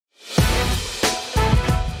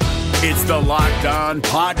It's the Locked On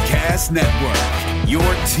Podcast Network, your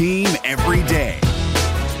team every day.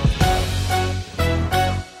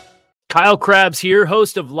 Kyle Krabs here,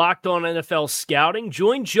 host of Locked On NFL Scouting.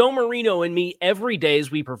 Join Joe Marino and me every day as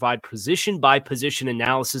we provide position-by-position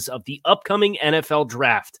analysis of the upcoming NFL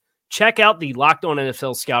Draft. Check out the Locked On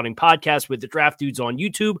NFL Scouting podcast with the Draft Dudes on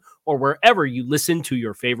YouTube or wherever you listen to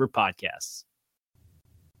your favorite podcasts.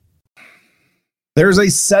 There's a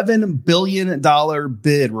 $7 billion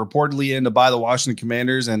bid reportedly in to buy the Washington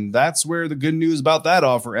Commanders, and that's where the good news about that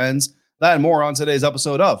offer ends. That and more on today's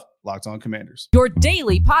episode of Locked On Commanders. Your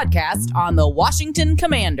daily podcast on the Washington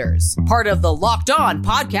Commanders. Part of the Locked On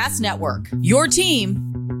Podcast Network. Your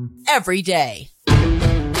team every day.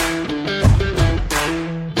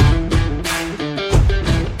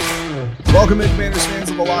 Welcome in, Commanders fans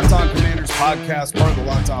of the Locked On Commanders podcast, part of the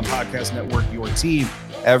Locked On Podcast Network, your team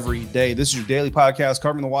every day. This is your daily podcast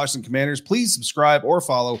covering the Washington Commanders. Please subscribe or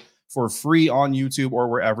follow for free on YouTube or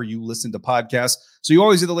wherever you listen to podcasts, so you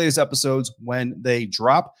always get the latest episodes when they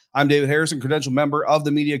drop. I'm David Harrison, credential member of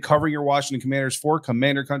the media covering your Washington Commanders for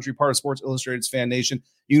Commander Country, part of Sports Illustrated's Fan Nation.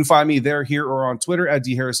 You can find me there, here, or on Twitter at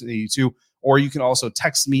dharrison82, or you can also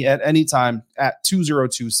text me at any time at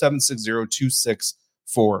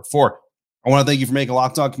 202-760-2644. I want to thank you for making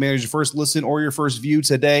Locked On Commanders your first listen or your first view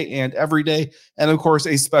today and every day. And of course,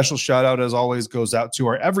 a special shout out, as always, goes out to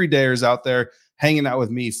our everydayers out there hanging out with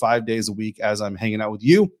me 5 days a week as I'm hanging out with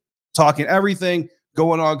you, talking everything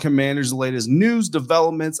going on Commanders, the latest news,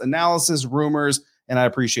 developments, analysis, rumors, and I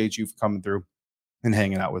appreciate you for coming through and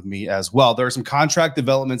hanging out with me as well. There are some contract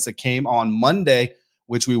developments that came on Monday,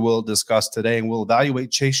 which we will discuss today, and we'll evaluate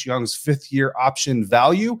Chase Young's fifth-year option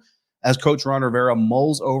value as Coach Ron Rivera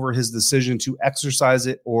mulls over his decision to exercise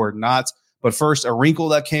it or not. But first, a wrinkle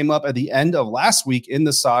that came up at the end of last week in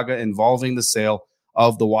the saga involving the sale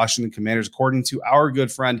of the Washington Commanders. According to our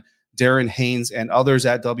good friend Darren Haynes and others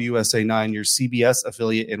at WSA 9, your CBS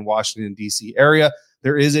affiliate in Washington, D.C. area,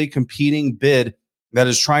 there is a competing bid that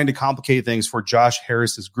is trying to complicate things for Josh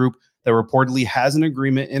Harris's group that reportedly has an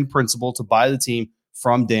agreement in principle to buy the team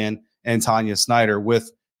from Dan and Tanya Snyder,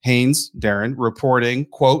 with Haynes, Darren, reporting,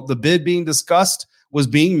 quote, the bid being discussed was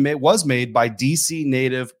made by D.C.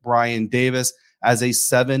 native Brian Davis as a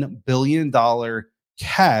 $7 billion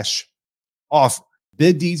cash offer.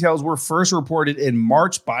 Bid details were first reported in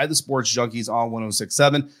March by the Sports Junkies on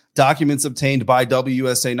 106.7. Documents obtained by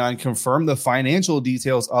WSA 9 confirm the financial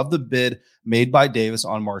details of the bid made by Davis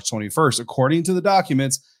on March 21st. According to the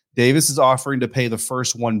documents, Davis is offering to pay the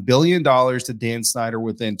first $1 billion to Dan Snyder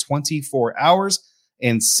within 24 hours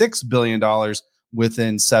and $6 billion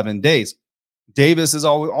within 7 days. Davis is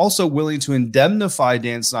also willing to indemnify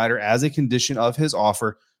Dan Snyder as a condition of his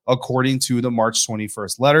offer, according to the March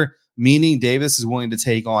 21st letter, meaning Davis is willing to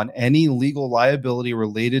take on any legal liability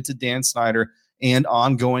related to Dan Snyder and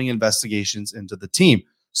ongoing investigations into the team.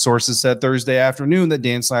 Sources said Thursday afternoon that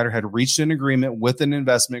Dan Snyder had reached an agreement with an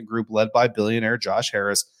investment group led by billionaire Josh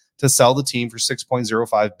Harris to sell the team for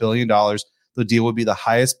 $6.05 billion. The deal would be the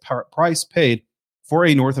highest price paid for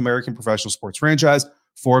a North American professional sports franchise.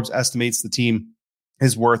 Forbes estimates the team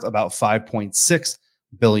is worth about $5.6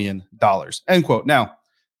 billion. End quote. Now,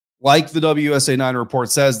 like the WSA 9 report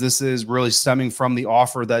says, this is really stemming from the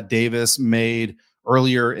offer that Davis made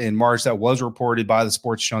earlier in March that was reported by the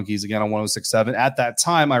Sports Junkies, again, on 106.7. At that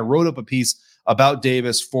time, I wrote up a piece about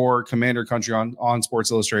Davis for Commander Country on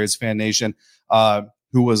Sports Illustrated's Fan Nation,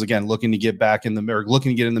 who was, again, looking to get in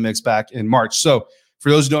the mix back in March. So for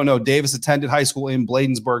those who don't know, Davis attended high school in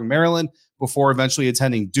Bladensburg, Maryland, before eventually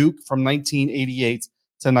attending Duke from 1988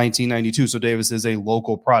 to 1992. So Davis is a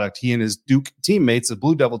local product. He and his Duke teammates, the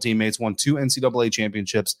Blue Devil teammates, won 2 NCAA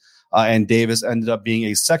championships, and Davis ended up being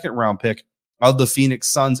a second-round pick of the Phoenix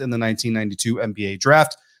Suns in the 1992 NBA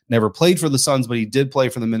draft. Never played for the Suns, but he did play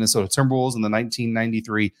for the Minnesota Timberwolves in the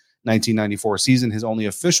 1993-1994 season, his only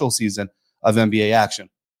official season of NBA action.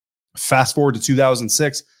 Fast forward to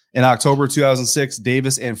 2006. In October 2006,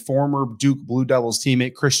 Davis and former Duke Blue Devils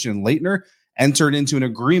teammate Christian Laettner entered into an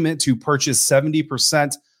agreement to purchase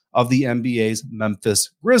 70% of the NBA's Memphis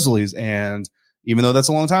Grizzlies. And even though that's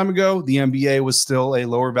a long time ago, the NBA was still a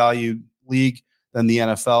lower value league than the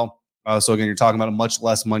NFL. So again, you're talking about a much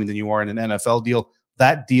less money than you are in an NFL deal.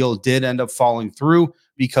 That deal did end up falling through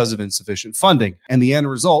because of insufficient funding. And the end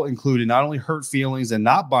result included not only hurt feelings and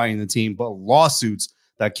not buying the team, but lawsuits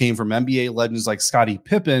that came from NBA legends like Scottie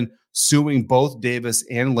Pippen suing both Davis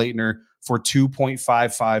and Laettner for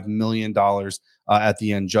 $2.55 million at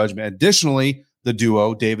the end judgment. Additionally, the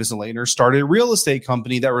duo, Davis and Laettner, started a real estate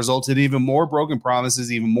company that resulted in even more broken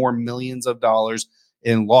promises, even more millions of dollars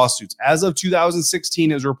in lawsuits. As of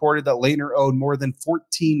 2016, it was reported that Leitner owed more than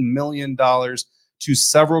 $14 million to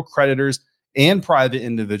several creditors and private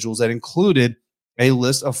individuals that included a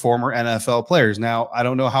list of former NFL players. Now, I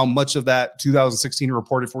don't know how much of that 2016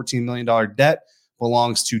 reported $14 million debt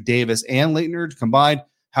belongs to Davis and Leitner combined,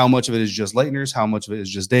 how much of it is just Leitner's, how much of it is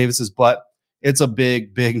just Davis's, but it's a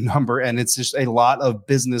big, big number, and it's just a lot of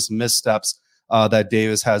business missteps that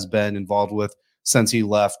Davis has been involved with since he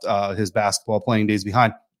left his basketball playing days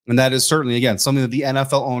behind. And that is certainly, again, something that the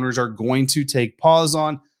NFL owners are going to take pause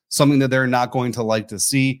on, something that they're not going to like to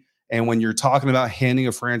see. And when you're talking about handing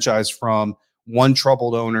a franchise from one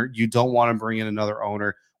troubled owner, you don't want to bring in another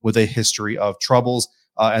owner with a history of troubles.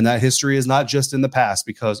 And that history is not just in the past,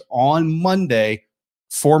 because on Monday,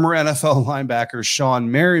 former NFL linebacker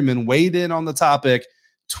Sean Merriman weighed in on the topic,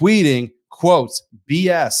 tweeting, quote,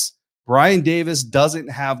 BS, Brian Davis doesn't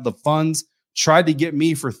have the funds, tried to get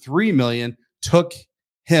me for $3 million, took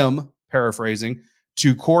him, paraphrasing,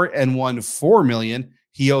 to court and won $4 million.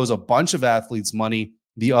 He owes a bunch of athletes money.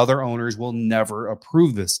 The other owners will never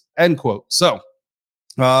approve this, end quote. So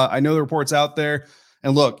I know the report's out there,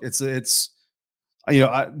 and look, it's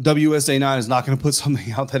WSA 9 is not going to put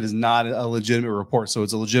something out that is not a legitimate report. So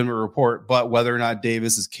it's a legitimate report, but whether or not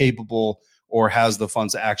Davis is capable or has the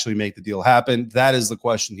funds to actually make the deal happen, that is the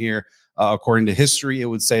question here. According to history, it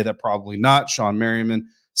would say that probably not. Sean Merriman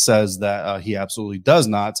says that he absolutely does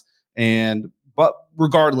not. But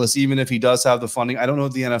regardless, even if he does have the funding, I don't know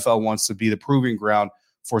if the NFL wants to be the proving ground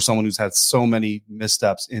for someone who's had so many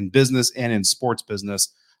missteps in business and in sports business,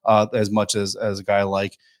 as much as a guy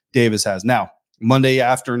like Davis has. Now, Monday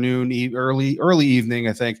afternoon, early evening,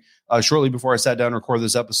 I think, shortly before I sat down to record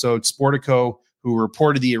this episode, Sportico, who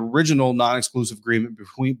reported the original non-exclusive agreement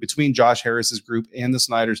between Josh Harris's group and the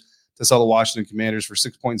Snyders to sell the Washington Commanders for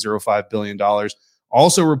 $6.05 billion,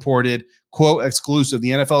 also reported, quote, exclusive,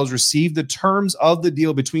 the NFL has received the terms of the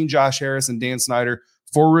deal between Josh Harris and Dan Snyder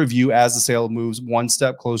for review as the sale moves one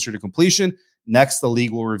step closer to completion. Next, the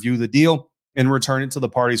league will review the deal and return it to the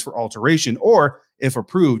parties for alteration or, if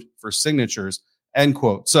approved, for signatures, end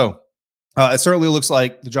quote. So it certainly looks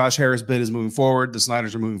like the Josh Harris bid is moving forward. The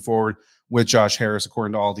Snyders are moving forward with Josh Harris,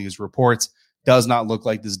 according to all these reports. Does not look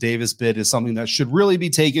like this Davis bid is something that should really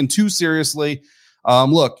be taken too seriously.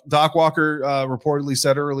 Look, Doc Walker reportedly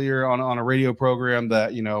said earlier on a radio program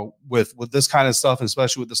that, with this kind of stuff, and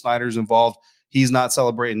especially with the Snyders involved, he's not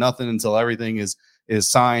celebrating nothing until everything is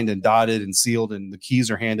signed and dotted and sealed and the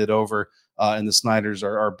keys are handed over, and the Snyders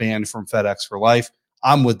are banned from FedEx for life.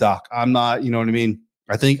 I'm with Doc. I'm not, you know what I mean?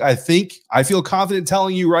 I feel confident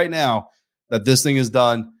telling you right now that this thing is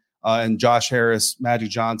done. And Josh Harris,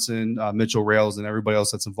 Magic Johnson, Mitchell Rales, and everybody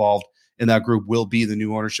else that's involved in that group will be the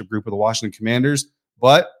new ownership group of the Washington Commanders.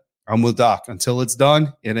 But I'm with Doc. Until it's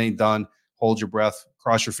done, it ain't done. Hold your breath,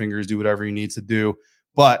 cross your fingers, do whatever you need to do.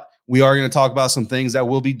 But we are going to talk about some things that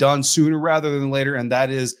will be done sooner rather than later, and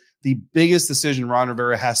that is the biggest decision Ron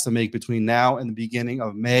Rivera has to make between now and the beginning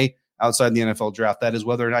of May outside the NFL draft. That is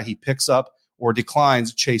whether or not he picks up or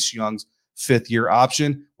declines Chase Young's fifth-year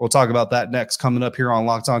option. We'll talk about that next, coming up here on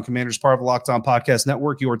Locked On Commanders, part of the Locked On Podcast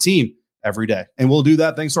Network, your team every day. And we'll do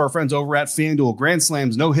that thanks to our friends over at FanDuel. Grand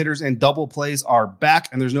slams, no-hitters, and double plays are back,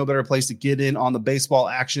 and there's no better place to get in on the baseball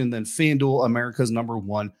action than FanDuel, America's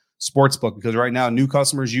 #1 sportsbook, because right now, new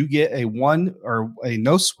customers, you get a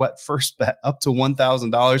no-sweat first bet up to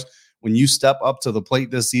 $1,000 when you step up to the plate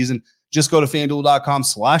this season. Just go to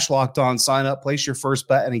FanDuel.com/lockedon, sign up, place your first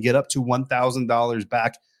bet, and get up to $1,000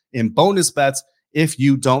 back in bonus bets if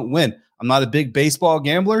you don't win. I'm not a big baseball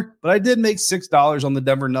gambler, but I did make $6 on the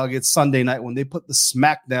Denver Nuggets Sunday night when they put the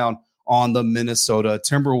smackdown on the Minnesota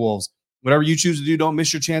Timberwolves. Whatever you choose to do, don't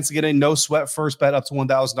miss your chance to get a no-sweat first bet up to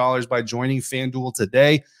 $1,000 by joining FanDuel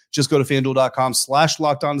today. Just go to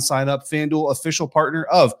FanDuel.com/lockedon to sign up. FanDuel, official partner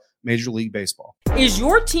of Major League Baseball. Is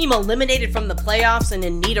your team eliminated from the playoffs and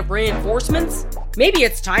in need of reinforcements? Maybe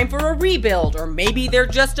it's time for a rebuild, or maybe they're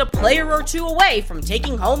just a player or two away from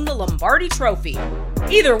taking home the Lombardi Trophy.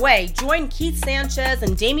 Either way, join Keith Sanchez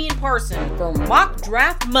and Damian Parson for Mock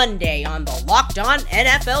Draft Monday on the Locked On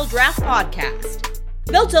NFL Draft Podcast.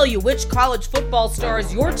 They'll tell you which college football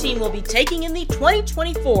stars your team will be taking in the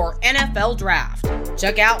 2024 NFL Draft.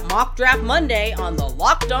 Check out Mock Draft Monday on the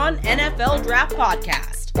Locked On NFL Draft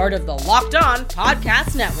Podcast, part of the Locked On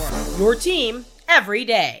Podcast Network, your team every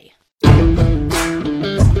day.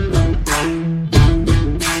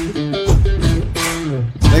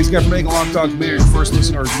 Thanks again for making Locked On Commanders your first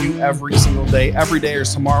listener review every single day. Every day or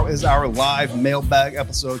tomorrow is our live mailbag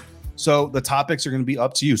episode. So the topics are going to be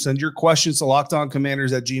up to you. Send your questions to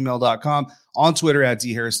lockedoncommanders@gmail.com, on Twitter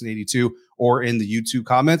 @DHarrison82, or in the YouTube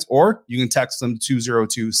comments, or you can text them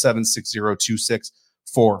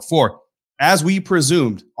 202-760-2644. As we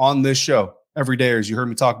presumed on this show, every day, as you heard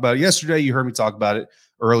me talk about it yesterday, you heard me talk about it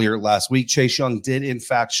earlier last week, Chase Young did in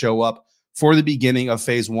fact show up for the beginning of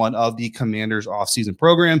phase 1 of the Commanders offseason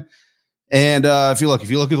program. And if you look at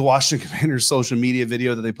the Washington Commanders social media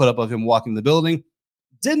video that they put up of him walking the building,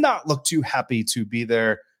 did not look too happy to be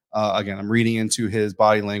there. Again, I'm reading into his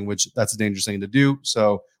body language. That's a dangerous thing to do,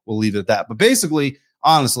 so we'll leave it at that. But basically,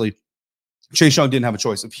 honestly, Chase Young didn't have a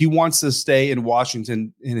choice. If he wants to stay in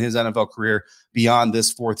Washington in his NFL career beyond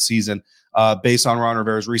this 4th season, based on Ron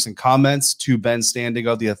Rivera's recent comments to Ben Standing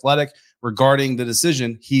of The Athletic regarding the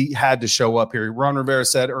decision, he had to show up here. Ron Rivera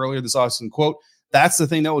said earlier this offseason, quote, "That's the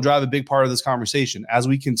thing that will drive a big part of this conversation. As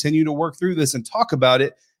we continue to work through this and talk about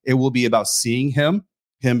it, it will be about seeing him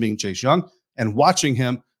being Chase Young, and watching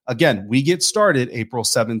him. Again, we get started April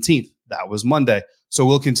 17th. That was Monday. So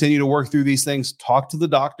we'll continue to work through these things, talk to the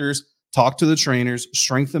doctors, talk to the trainers,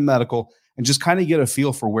 strength and medical, and just kind of get a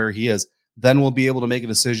feel for where he is. Then we'll be able to make a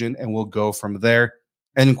decision and we'll go from there."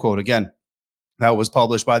 End quote. Again, that was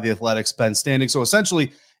published by The Athletic's Ben Standing. So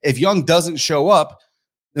essentially, if Young doesn't show up,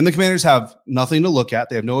 then the Commanders have nothing to look at.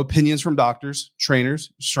 They have no opinions from doctors,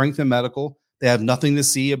 trainers, strength and medical. They have nothing to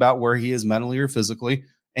see about where he is mentally or physically.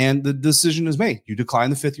 And the decision is made. You decline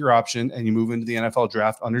the 5th-year option and you move into the NFL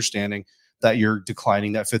draft understanding that you're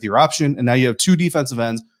declining that 5th-year option. And now you have 2 defensive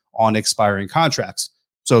ends on expiring contracts.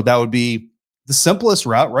 So that would be the simplest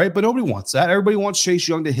route, right? But nobody wants that. Everybody wants Chase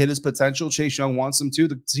Young to hit his potential. Chase Young wants him to.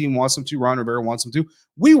 The team wants him to. Ron Rivera wants him to.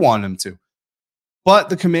 We want him to. But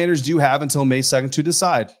the Commanders do have until May 2nd to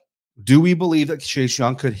decide. Do we believe that Chase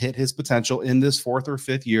Young could hit his potential in this 4th or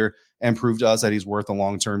 5th year and prove to us that he's worth a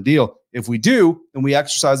long-term deal? If we do, then we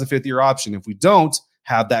exercise the 5th-year option. If we don't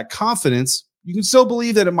have that confidence, you can still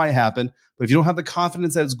believe that it might happen. But if you don't have the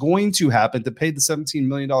confidence that it's going to happen to pay the $17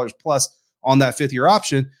 million plus on that 5th-year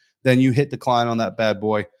option, then you hit decline on that bad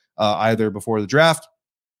boy either before the draft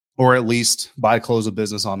or at least by close of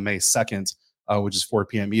business on May 2nd, which is 4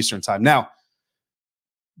 p.m. Eastern time. Now,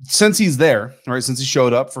 since he's there, right, since he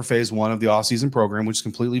showed up for phase 1 of the offseason program, which is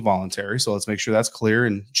completely voluntary, so let's make sure that's clear,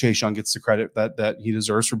 and Chase Young gets the credit that he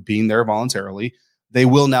deserves for being there voluntarily, they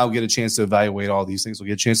will now get a chance to evaluate all these things. We'll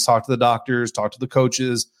get a chance to talk to the doctors, talk to the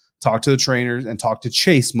coaches, talk to the trainers, and talk to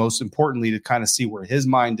Chase, most importantly, to kind of see where his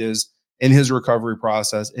mind is in his recovery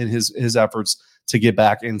process, in his efforts to get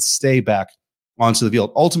back and stay back onto the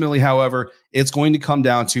field. Ultimately, however, it's going to come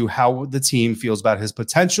down to how the team feels about his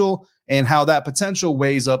potential and how that potential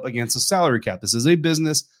weighs up against the salary cap. This is a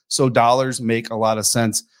business, so dollars make a lot of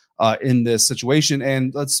sense in this situation.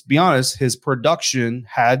 And let's be honest, his production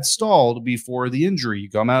had stalled before the injury. You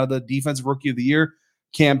come out of the Defensive Rookie of the Year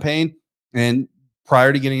campaign, and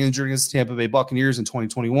prior to getting injured against the Tampa Bay Buccaneers in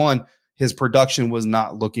 2021, his production was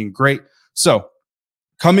not looking great. So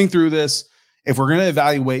coming through this, if we're going to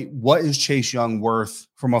evaluate what is Chase Young worth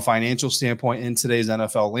from a financial standpoint in today's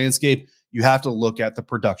NFL landscape, you have to look at the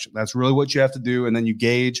production. That's really what you have to do. And then you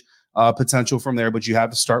gauge potential from there, but you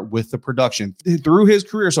have to start with the production. Through his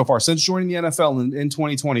career so far, since joining the NFL in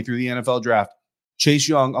 2020 through the NFL draft, Chase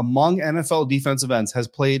Young, among NFL defensive ends, has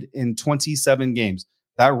played in 27 games.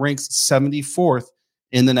 That ranks 74th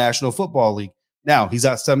in the National Football League. Now, he's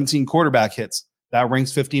at 17 quarterback hits. That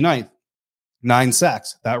ranks 59th. 9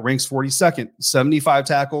 sacks. That ranks 42nd. 75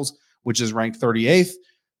 tackles, which is ranked 38th.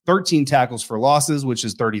 13 tackles for losses, which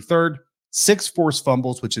is 33rd. 6 forced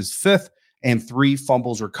fumbles, which is 5th. And 3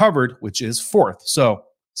 fumbles recovered, which is 4th. So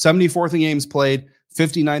 74th in games played,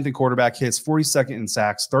 59th in quarterback hits, 42nd in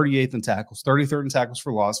sacks, 38th in tackles, 33rd in tackles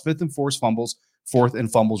for loss, 5th in forced fumbles, 4th in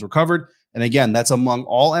fumbles recovered. And again, that's among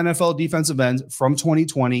all NFL defensive ends from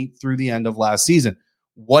 2020 through the end of last season.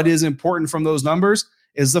 What is important from those numbers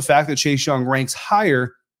is the fact that Chase Young ranks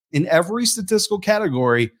higher in every statistical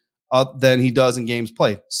category than he does in games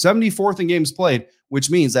played. 74th in games played, which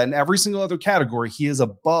means that in every single other category, he is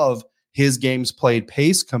above his games played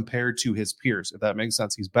pace compared to his peers, if that makes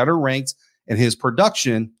sense. He's better ranked in his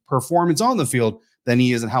production, performance on the field than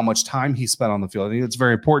he is in how much time he spent on the field. I think it's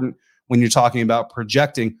very important when you're talking about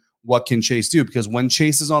projecting what can Chase do, because when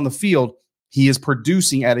Chase is on the field, he is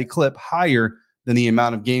producing at a clip higher than the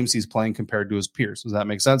amount of games he's playing compared to his peers. Does that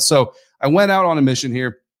make sense? So I went out on a mission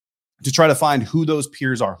here to try to find who those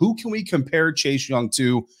peers are. Who can we compare Chase Young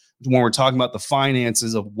to when we're talking about the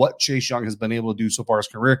finances of what Chase Young has been able to do so far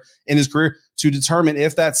in his career to determine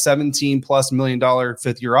if that $17+ million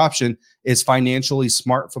 5th-year option is financially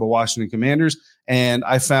smart for the Washington Commanders. And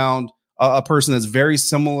I found a person that's very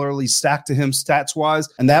similarly stacked to him stats-wise,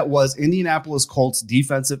 and that was Indianapolis Colts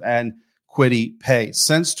defensive end Kwity Paye.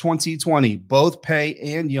 Since 2020, both Paye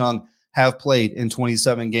and Young have played in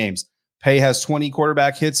 27 games. Pay has 20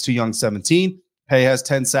 quarterback hits to Young's 17. Pay has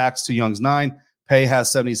 10 sacks to Young's 9. Pay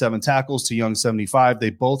has 77 tackles to Young's 75. They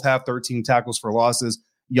both have 13 tackles for losses.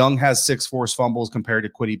 Young has 6 forced fumbles compared to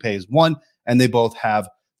Kwity Paye's 1, and they both have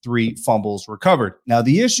 3 fumbles recovered. Now,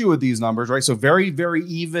 the issue with these numbers, right? So very, very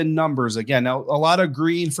even numbers. Again, now a lot of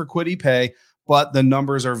green for Kwity Paye, but the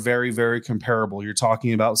numbers are very, very comparable. You're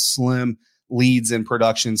talking about slim leads in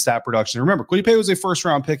production, stat production. Remember, Kwity Paye was a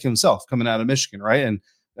first-round pick himself coming out of Michigan, right?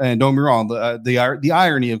 And don't be wrong, the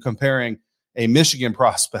irony of comparing a Michigan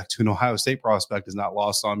prospect to an Ohio State prospect is not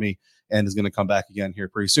lost on me and is going to come back again here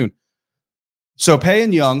pretty soon. So Paye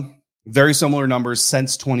and Young, very similar numbers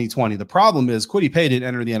since 2020. The problem is Kwity Paye didn't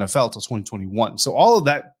enter the NFL until 2021. So all of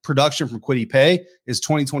that production from Kwity Paye is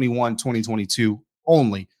 2021, 2022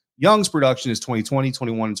 only. Young's production is 2020,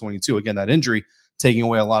 21, and 22. Again, that injury taking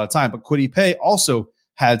away a lot of time. But Kwity Paye also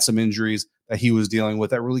had some injuries that he was dealing with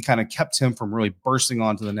that really kind of kept him from really bursting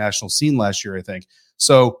onto the national scene last year, I think.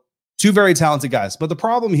 So 2 very talented guys. But the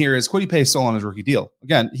problem here is Kwity Paye is still on his rookie deal.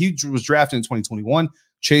 Again, he was drafted in 2021.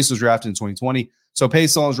 Chase was drafted in 2020. So Paye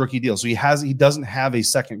still on his rookie deal. So he doesn't have a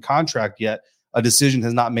second contract yet. A decision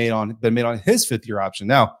has not been made on his 5th-year option.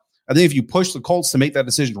 Now, I think if you push the Colts to make that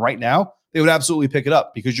decision right now, they would absolutely pick it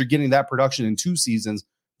up because you're getting that production in 2 seasons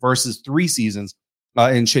versus 3 seasons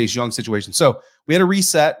in Chase Young's situation. So we had a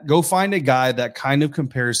reset. Go find a guy that kind of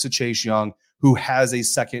compares to Chase Young who has a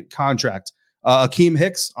second contract. Akeem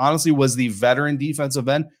Hicks, honestly, was the veteran defensive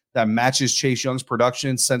end that matches Chase Young's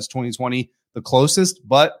production since 2020 the closest,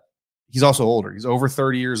 but he's also older. He's over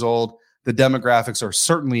 30 years old. The demographics are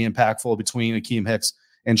certainly impactful between Akeem Hicks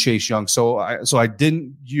and Chase Young. So I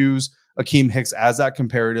didn't use Akeem Hicks as that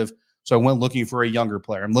comparative. So I went looking for a younger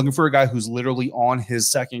player. I'm looking for a guy who's literally on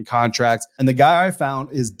his second contract. And the guy I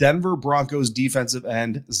found is Denver Broncos defensive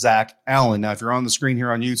end, Zach Allen. Now, if you're on the screen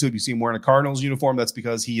here on YouTube, you see him wearing a Cardinals uniform. That's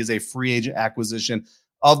because he is a free agent acquisition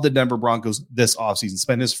of the Denver Broncos this offseason.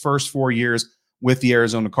 Spent his first 4 years with the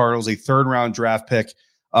Arizona Cardinals, a 3rd-round draft pick.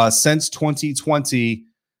 Since 2020,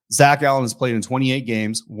 Zach Allen has played in 28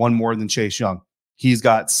 games, one more than Chase Young. He's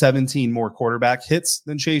got 17 more quarterback hits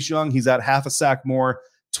than Chase Young. He's at half a sack more,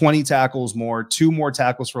 20 tackles more, 2 more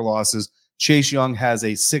tackles for losses. Chase Young has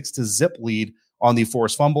a 6-0 lead on the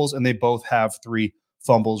forced fumbles, and they both have 3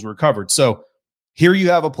 fumbles recovered. So here you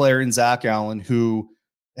have a player in Zach Allen who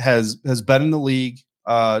has been in the league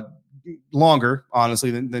longer,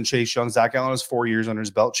 honestly, than Chase Young. Zach Allen has 4 years under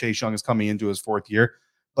his belt. Chase Young is coming into his 4th year.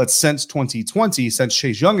 But since 2020, since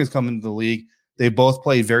Chase Young has come into the league, they both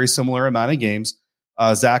played very similar amount of games.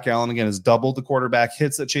 Zach Allen, again, has doubled the quarterback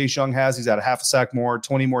hits that Chase Young has. He's at a half a sack more,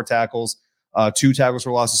 20 more tackles, 2 tackles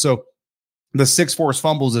for losses. So the 6 forced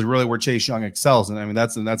fumbles is really where Chase Young excels. And I mean,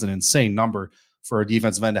 that's an insane number for a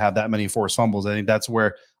defensive end to have that many forced fumbles. I think that's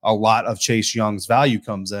where a lot of Chase Young's value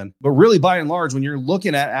comes in. But really, by and large, when you're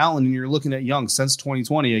looking at Allen and you're looking at Young since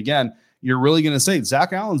 2020, again, you're really going to say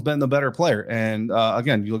Zach Allen's been the better player. And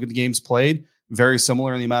again, you look at the games played, very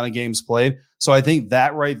similar in the amount of games played. So I think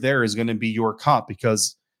that right there is going to be your comp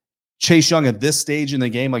because Chase Young at this stage in the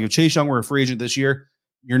game, like if Chase Young were a free agent this year,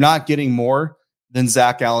 you're not getting more than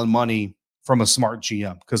Zach Allen money from a smart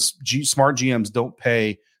GM because smart GMs don't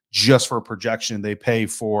pay just for projection. They pay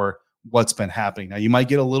for what's been happening. Now, you might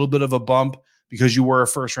get a little bit of a bump because you were a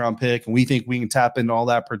first-round pick, and we think we can tap into all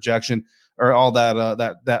that projection or all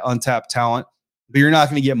that untapped talent, but you're not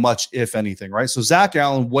going to get much, if anything, right? So Zach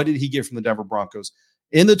Allen, what did he get from the Denver Broncos?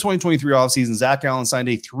 In the 2023 offseason, Zach Allen signed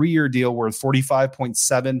a 3-year deal worth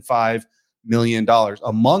 $45.75 million.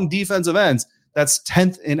 Among defensive ends, that's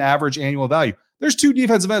 10th in average annual value. There's 2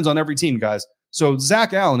 defensive ends on every team, guys. So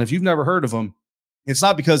Zach Allen, if you've never heard of him, it's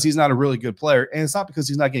not because he's not a really good player, and it's not because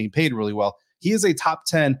he's not getting paid really well. He is a top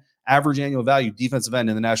 10 average annual value defensive end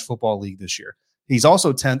in the National Football League this year. He's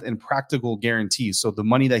also 10th in practical guarantees. So the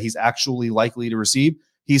money that he's actually likely to receive,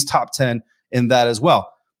 he's top 10 in that as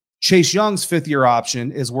well. Chase Young's 5th-year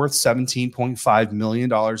option is worth $17.5 million in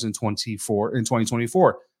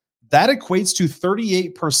 2024. That equates to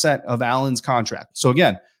 38% of Allen's contract. So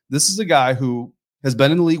again, this is a guy who has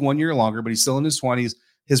been in the league 1 year longer, but he's still in his 20s.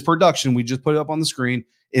 His production, we just put it up on the screen,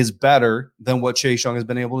 is better than what Chase Young has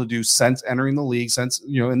been able to do since entering the league, since,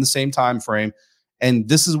 in the same time frame. And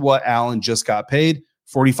this is what Allen just got paid,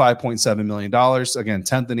 $45.7 million. Again,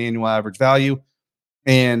 10th in annual average value.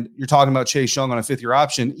 And you're talking about Chase Young on a 5th-year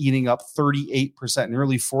option eating up 38%,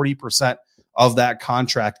 nearly 40% of that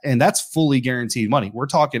contract. And that's fully guaranteed money. We're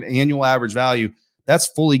talking annual average value. That's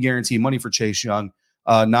fully guaranteed money for Chase Young.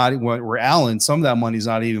 Not where Allen, some of that money is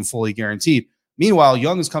not even fully guaranteed. Meanwhile,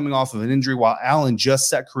 Young is coming off of an injury while Allen just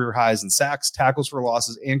set career highs in sacks, tackles for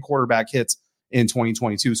losses, and quarterback hits in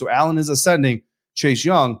 2022. So Allen is ascending. Chase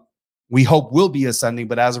Young, we hope will be ascending.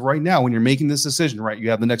 But as of right now, when you're making this decision, right, you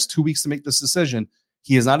have the next 2 weeks to make this decision.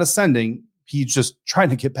 He is not ascending. He's just trying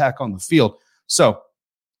to get back on the field. So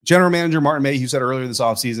General Manager Martin Mayhew said earlier this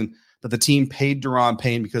offseason that the team paid Daron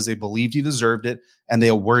Payne because they believed he deserved it, and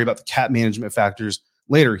they'll worry about the cap management factors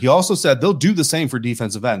later. He also said they'll do the same for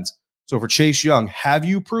defensive ends. So for Chase Young, have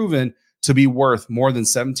you proven to be worth more than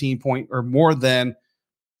 17 point or more than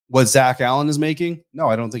what Zach Allen is making? No,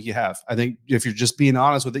 I don't think you have. I think if you're just being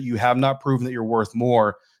honest with it, you have not proven that you're worth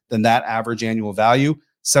more than that average annual value.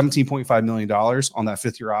 $17.5 million on that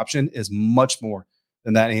fifth-year option is much more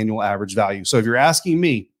than that annual average value. So if you're asking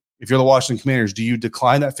me, if you're the Washington Commanders, do you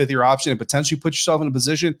decline that fifth-year option and potentially put yourself in a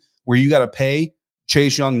position where you got to pay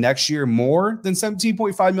Chase Young next year more than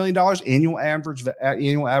 $17.5 million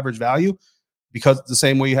annual average value because it's the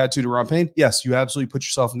same way you had to Daron Payne? Yes, you absolutely put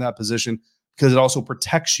yourself in that position because it also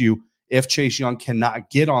protects you if Chase Young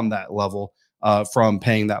cannot get on that level from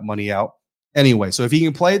paying that money out anyway. So if he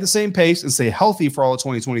can play at the same pace and stay healthy for all of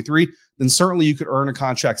 2023, then certainly you could earn a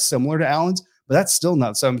contract similar to Allen's, but that's still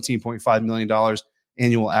not $17.5 million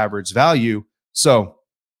annual average value. So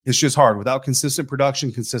it's just hard. Without consistent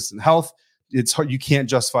production, consistent health, it's hard. You can't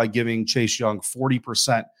justify giving Chase Young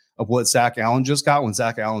 40% of what Zach Allen just got when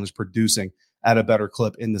Zach Allen is producing at a better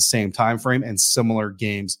clip in the same time frame and similar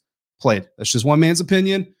games played. That's just one man's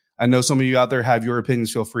opinion. I know some of you out there have your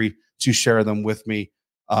opinions. Feel free to share them with me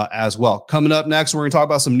as well. Coming up next, we're going to talk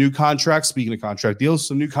about some new contracts. Speaking of contract deals,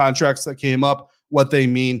 some new contracts that came up, what they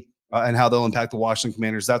mean, and how they'll impact the Washington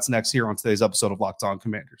Commanders. That's next here on today's episode of Locked On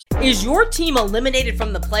Commanders. Is your team eliminated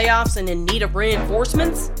from the playoffs and in need of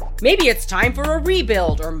reinforcements? Maybe it's time for a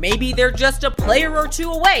rebuild, or maybe they're just a player or two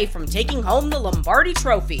away from taking home the Lombardi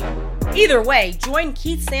Trophy. Either way, join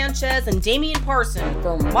Keith Sanchez and Damian Parson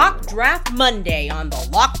for Mock Draft Monday on the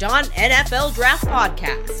Locked On NFL Draft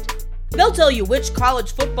Podcast. They'll tell you which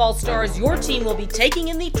college football stars your team will be taking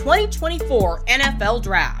in the 2024 NFL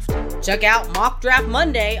Draft. Check out Mock Draft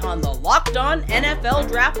Monday on the Locked On NFL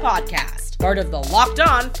Draft Podcast, part of the Locked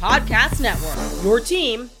On Podcast Network, your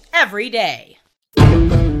team every day.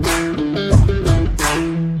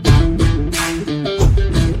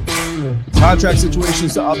 Contract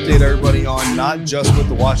situations to update everybody on, not just with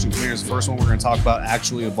the Washington Commanders. The first one we're going to talk about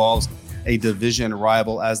actually involves a division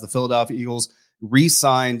rival as the Philadelphia Eagles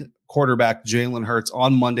re-signed quarterback Jalen Hurts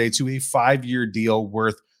on Monday to a 5-year deal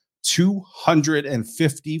worth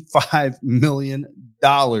 $255 million.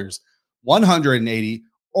 Only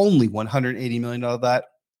 $180 million of that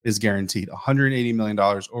is guaranteed. $180 million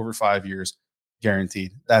over 5 years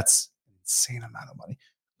guaranteed. That's an insane amount of money.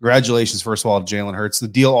 Congratulations, first of all, to Jalen Hurts. The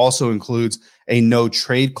deal also includes a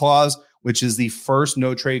no-trade clause, which is the first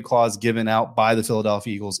no-trade clause given out by the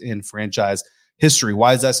Philadelphia Eagles in franchise history.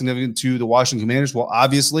 Why is that significant to the Washington Commanders? Well,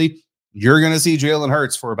 obviously, you're going to see Jalen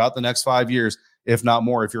Hurts for about the next 5 years, if not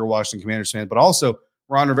more, if you're a Washington Commanders fan. But also,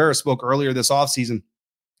 Ron Rivera spoke earlier this offseason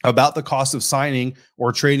about the cost of signing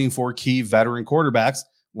or trading for key veteran quarterbacks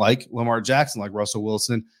like Lamar Jackson, like Russell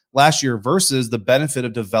Wilson last year, versus the benefit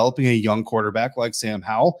of developing a young quarterback like Sam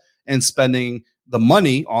Howell and spending the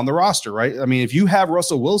money on the roster, right? I mean, if you have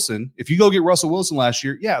Russell Wilson, if you go get Russell Wilson last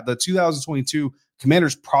year, yeah, the 2022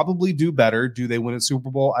 Commanders probably do better. Do they win a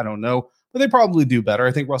Super Bowl? I don't know, but they probably do better.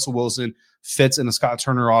 I think Russell Wilson fits in a Scott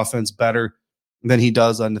Turner offense better than he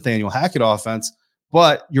does a Nathaniel Hackett offense,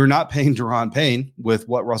 but you're not paying Daron Payne with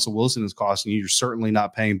what Russell Wilson is costing you. You're certainly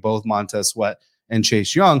not paying both Montez Sweat and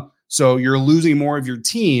Chase Young. So you're losing more of your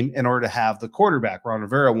team in order to have the quarterback. Ron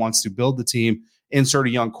Rivera wants to build the team, insert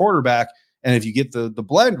a young quarterback. And if you get the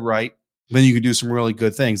blend right, then you can do some really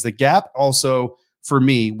good things. The gap also for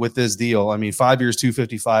me with this deal, I mean, 5 years,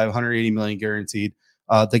 255, 180 million guaranteed.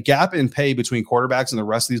 The gap in pay between quarterbacks and the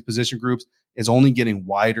rest of these position groups is only getting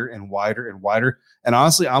wider and wider and wider. And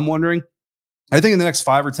honestly, I'm wondering, I think in the next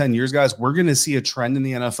 5 or 10 years, guys, we're going to see a trend in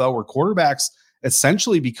the NFL where quarterbacks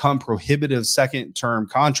essentially become prohibitive second-term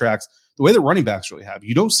contracts the way the running backs really have.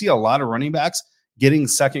 You don't see a lot of running backs getting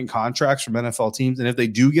second contracts from NFL teams. And if they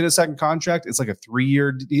do get a second contract, it's like a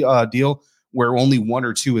 3-year deal where only 1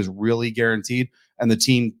 or 2 is really guaranteed. And the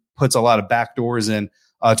team puts a lot of backdoors in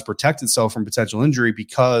to protect itself from potential injury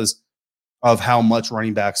because of how much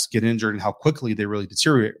running backs get injured and how quickly they really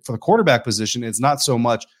deteriorate. For the quarterback position, it's not so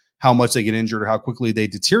much how much they get injured or how quickly they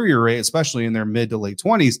deteriorate, especially in their mid to late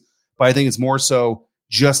 20s. But I think it's more so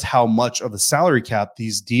just how much of the salary cap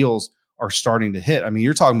these deals are starting to hit. I mean,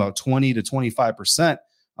 you're talking about 20 to 25%.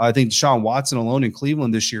 I think Deshaun Watson alone in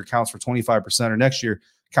Cleveland this year counts for 25%, or next year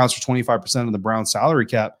counts for 25% of the Browns salary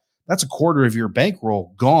cap. That's a quarter of your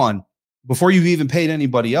bankroll gone before you've even paid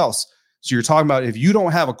anybody else. So you're talking about if you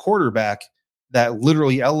don't have a quarterback, that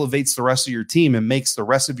literally elevates the rest of your team and makes the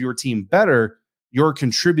rest of your team better, you're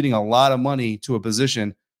contributing a lot of money to a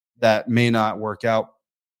position that may not work out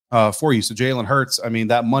for you. So Jalen Hurts, I mean,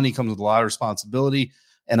 that money comes with a lot of responsibility.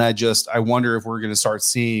 And I wonder if we're going to start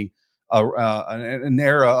seeing an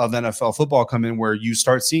era of NFL football come in where you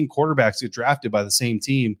start seeing quarterbacks get drafted by the same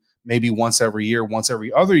team, maybe once every year, once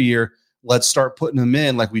every other year. Let's start putting them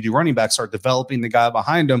in like we do running backs, start developing the guy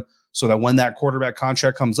behind them so that when that quarterback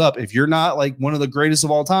contract comes up, if you're not like one of the greatest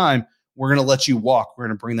of all time, we're going to let you walk. We're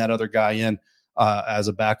going to bring that other guy in as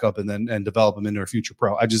a backup and develop him into a future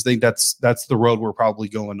pro. I just think that's the road we're probably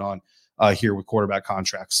going on here with quarterback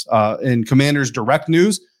contracts. In Commanders direct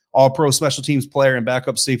news, All-Pro special teams player and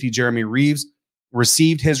backup safety Jeremy Reeves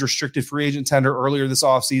received his restricted free agent tender earlier this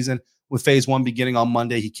offseason with phase one beginning on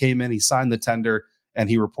Monday. He came in, he signed the tender, and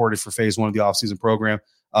he reported for phase one of the offseason program.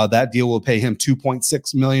 That deal will pay him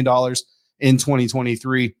 $2.6 million in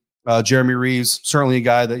 2023. Jeremy Reeves, certainly a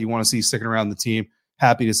guy that you want to see sticking around the team.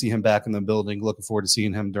 Happy to see him back in the building. Looking forward to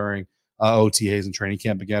seeing him during OTAs and training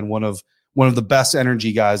camp again. One of the best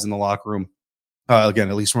energy guys in the locker room. Again,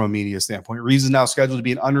 at least from a media standpoint. Reeves is now scheduled to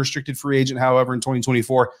be an unrestricted free agent, however, in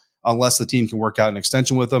 2024, unless the team can work out an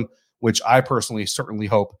extension with him, which I personally certainly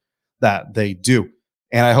hope that they do.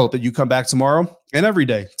 And I hope that you come back tomorrow and every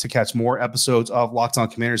day to catch more episodes of Locked On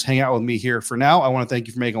Commanders. Hang out with me here. For now, I want to thank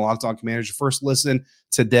you for making Locked On Commanders your first listen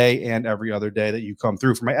today and every other day that you come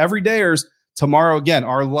through. For my everydayers, tomorrow, again,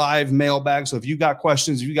 our live mailbag. So if you got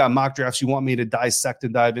questions, if you got mock drafts you want me to dissect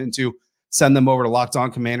and dive into, send them over to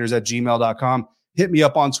lockedoncommanders@gmail.com. Hit me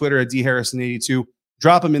up on Twitter at dharrison82.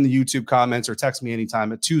 Drop them in the YouTube comments or text me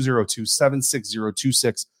anytime at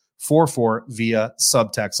 202-760-2644 via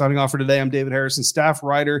subtext. Signing off for today, I'm David Harrison, staff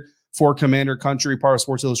writer for Commander Country, part of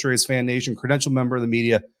Sports Illustrated's Fan Nation, credentialed member of the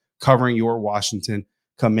media covering your Washington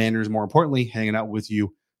Commanders. More importantly, hanging out with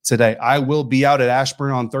you today. I will be out at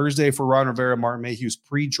Ashburn on Thursday for Ron Rivera, Martin Mayhew's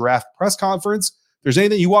pre-draft press conference. If there's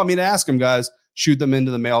anything you want me to ask him, guys, shoot them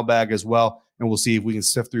into the mailbag as well, and we'll see if we can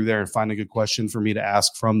sift through there and find a good question for me to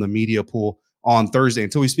ask from the media pool on Thursday.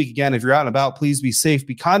 Until we speak again, if you're out and about, please be safe,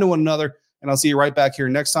 be kind to one another, and I'll see you right back here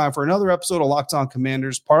next time for another episode of Locked On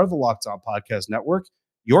Commanders, part of the Locked On Podcast Network,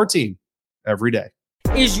 your team every day.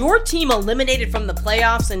 Is your team eliminated from the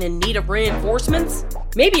playoffs and in need of reinforcements?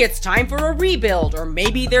 Maybe it's time for a rebuild, or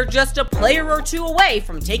maybe they're just a player or two away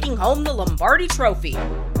from taking home the Lombardi Trophy.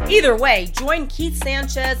 Either way, join Keith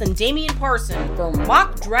Sanchez and Damian Parson for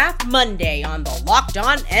Mock Draft Monday on the Locked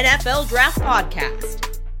On NFL Draft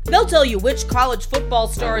Podcast. They'll tell you which college football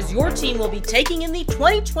stars your team will be taking in the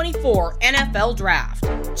 2024 NFL Draft.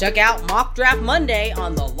 Check out Mock Draft Monday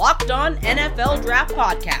on the Locked On NFL Draft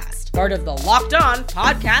Podcast, part of the Locked On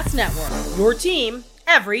Podcast Network, your team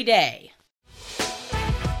every day.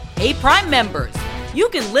 Hey, Prime members, you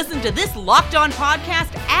can listen to this Locked On podcast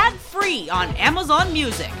ad-free on Amazon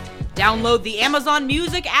Music. Download the Amazon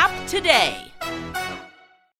Music app today.